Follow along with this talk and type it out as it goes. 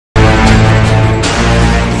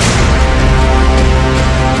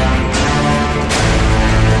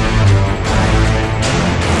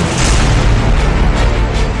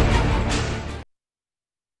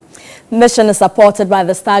Mission is supported by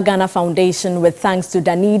the Star Ghana Foundation with thanks to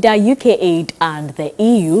Danida, UK Aid and the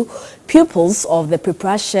EU. Pupils of the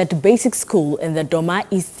Peprah Shed Basic School in the Doma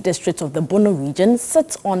East District of the Bono region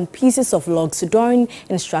sit on pieces of logs during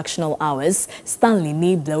instructional hours. Stanley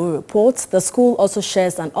Niblew reports the school also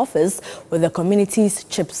shares an office with the community's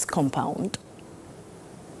CHIPS compound.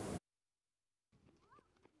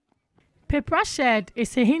 Peprah Shed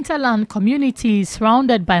is a hinterland community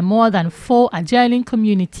surrounded by more than 4 adjoining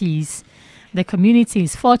communities. The community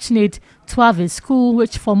is fortunate to have a school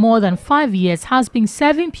which for more than 5 years has been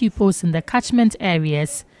serving pupils in the catchment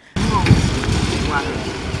areas.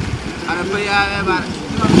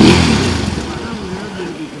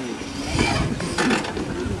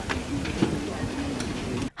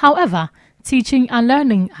 However, teaching and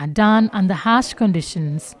learning are done under harsh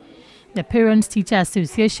conditions. The Parents-Teacher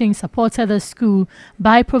Association supported the school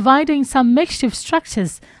by providing some makeshift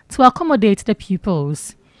structures to accommodate the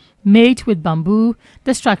pupils. Made with bamboo,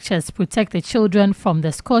 the structures protect the children from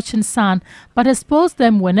the scorching sun but expose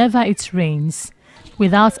them whenever it rains.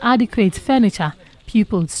 Without adequate furniture,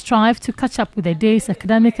 pupils strive to catch up with the day's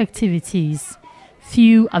academic activities.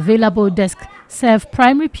 Few available desks serve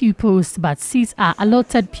primary pupils, but seats are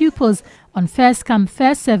allotted pupils on first-come,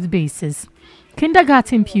 first-served basis.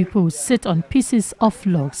 Kindergarten pupils sit on pieces of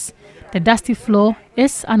logs. The dusty floor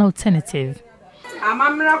is an alternative.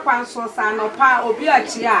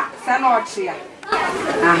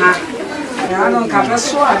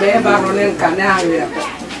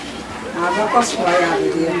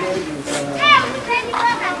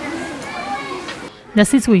 The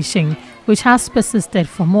situation, which has persisted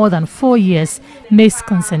for more than 4 years, makes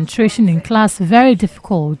concentration in class very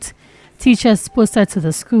difficult. Teachers posted to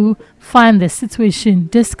the school find the situation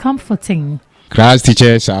discomforting. Class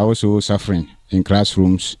teachers are also suffering in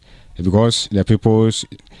classrooms because the pupils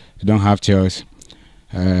don't have chairs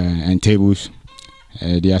and tables.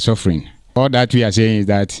 They are suffering. All that we are saying is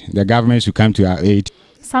that the government should come to our aid.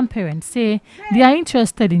 Some parents say they are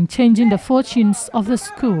interested in changing the fortunes of the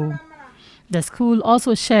school. The school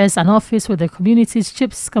also shares an office with the community's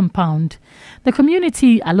CHIPS compound. The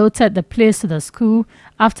community allotted the place to the school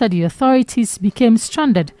after the authorities became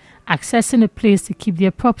stranded, accessing a place to keep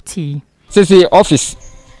their property. Sisi office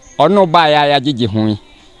ono ba ya gigi hu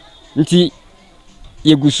nti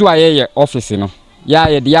yegusu aye office no ya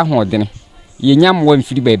ye de ahodene ye nyam wa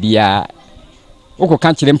mfiri ba bia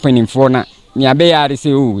okoka kire mpanimfo na ne abe ya re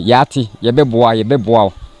se o yate ye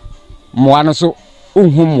beboa mo no so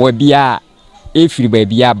unhum wa bia a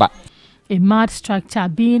mud structure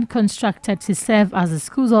being constructed to serve as the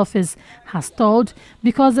school's office has stalled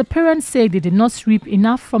because the parents say they did not reap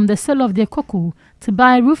enough from the sale of their cocoa to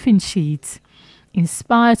buy roofing sheets. In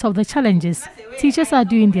spite of the challenges, teachers are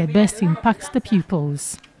doing their best to impact the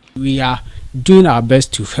pupils. We are doing our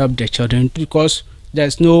best to help the children because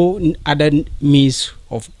there's no other means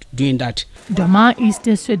of doing that. Doma East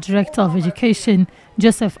District Director of Education,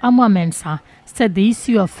 Joseph Amwamensa, said the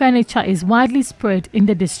issue of furniture is widely spread in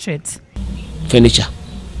the district. Furniture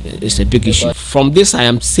is a big issue. From this, I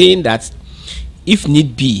am saying that if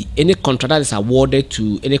need be, any contractor is awarded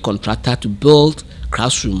to any contractor to build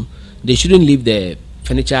classroom, they shouldn't leave the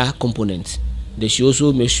furniture components. They should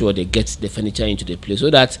also make sure they get the furniture into the place so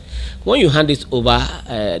that when you hand it over,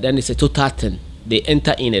 then it's a total thing. They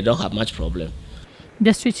enter in, they don't have much problem.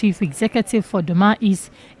 District Chief Executive for Doma East,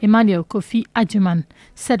 Emmanuel Kofi Ajuman,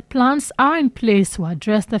 said plans are in place to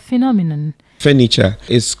address the phenomenon. Furniture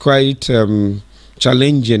is quite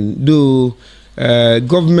challenging, though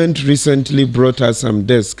government recently brought us some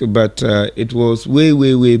desks, but it was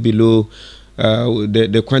way below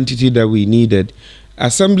the quantity that we needed.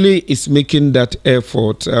 Assembly is making that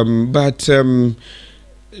effort, but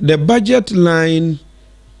the budget line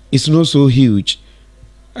is not so huge.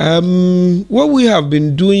 What we have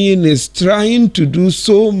been doing is trying to do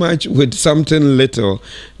so much with something little.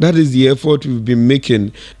 That is the effort we've been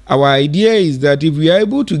making. Our idea is that if we are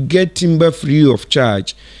able to get timber free of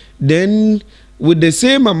charge, then with the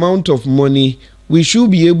same amount of money, we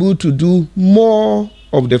should be able to do more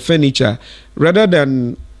of the furniture rather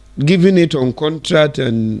than giving it on contract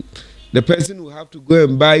and the person will have to go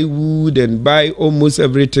and buy wood and buy almost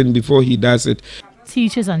everything before he does it.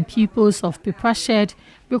 Teachers and pupils of Peprah Shed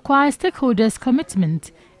require stakeholders'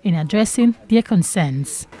 commitment in addressing their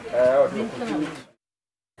concerns.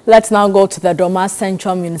 Let's now go to the Doma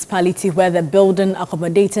Central Municipality, where the building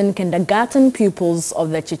accommodating kindergarten pupils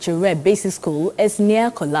of the Chichire Basic School is near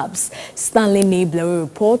collapse. Stanley Niblew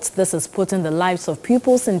reports this is putting the lives of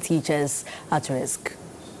pupils and teachers at risk.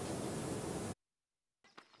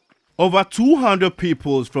 Over 200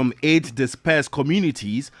 pupils from 8 dispersed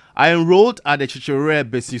communities are enrolled at the Chichirere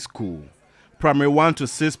Basic School. Primary 1 to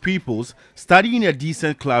 6 pupils study in a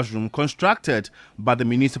decent classroom constructed by the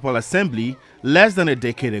Municipal Assembly less than a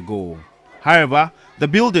decade ago. However, the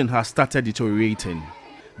building has started deteriorating.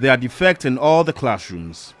 There are defects in all the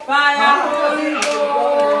classrooms.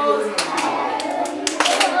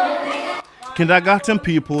 Kindergarten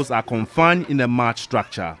pupils are confined in a mud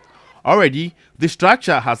structure. Already, the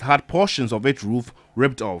structure has had portions of its roof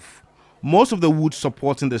ripped off. Most of the wood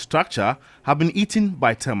supporting the structure have been eaten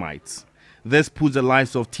by termites. This puts the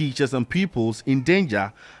lives of teachers and pupils in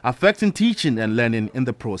danger, affecting teaching and learning in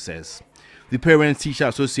the process. The Parents-Teacher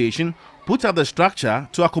Association put up the structure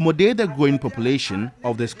to accommodate the growing population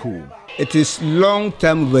of the school. It is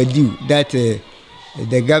long-term overdue that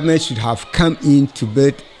the government should have come in to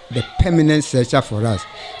build the permanent structure for us.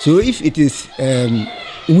 So if it is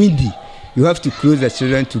windy, you have to close the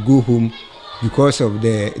children to go home because of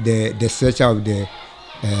the structure of the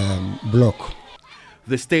block.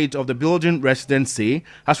 The state of the building, residents say,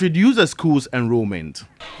 has reduced the school's enrollment.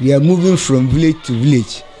 We are moving from village to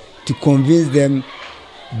village to convince them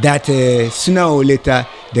that sooner or later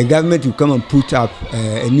the government will come and put up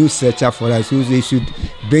a new structure for us, so they should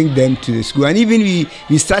bring them to the school. And even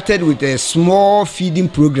we started with a small feeding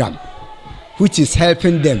program, which is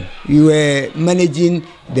helping them. We were managing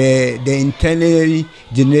the internally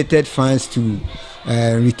generated funds to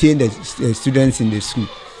retain the students in the school.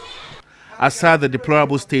 Aside the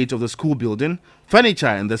deplorable state of the school building,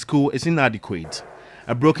 furniture in the school is inadequate.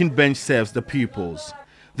 A broken bench serves the pupils.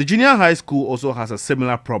 The junior high school also has a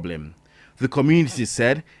similar problem. The community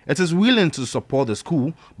said it is willing to support the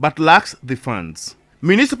school but lacks the funds.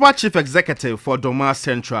 Municipal Chief Executive for Doma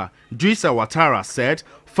Central, Drisa Watara, said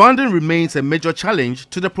funding remains a major challenge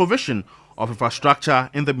to the provision of infrastructure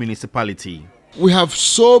in the municipality. We have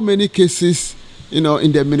so many cases, in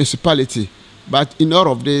the municipality, but in all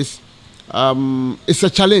of this, it's a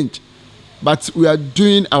challenge. But we are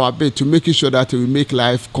doing our bit to make sure that we make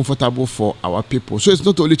life comfortable for our people. So it's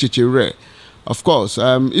not only Chichirere. Of course,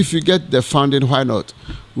 if you get the funding, why not?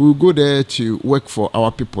 We'll go there to work for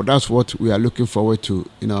our people. That's what we are looking forward to,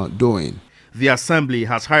 doing. The Assembly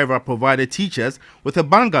has, however, provided teachers with a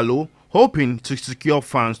bungalow, hoping to secure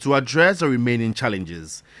funds to address the remaining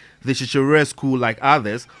challenges. The Chichirere School, like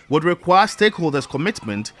others, would require stakeholders'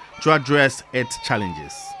 commitment to address its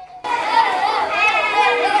challenges.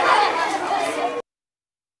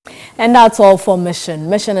 And that's all for Mission.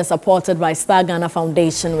 Mission is supported by Star Ghana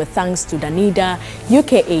Foundation with thanks to Danida,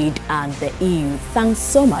 UK Aid and the EU. Thanks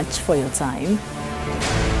so much for your time.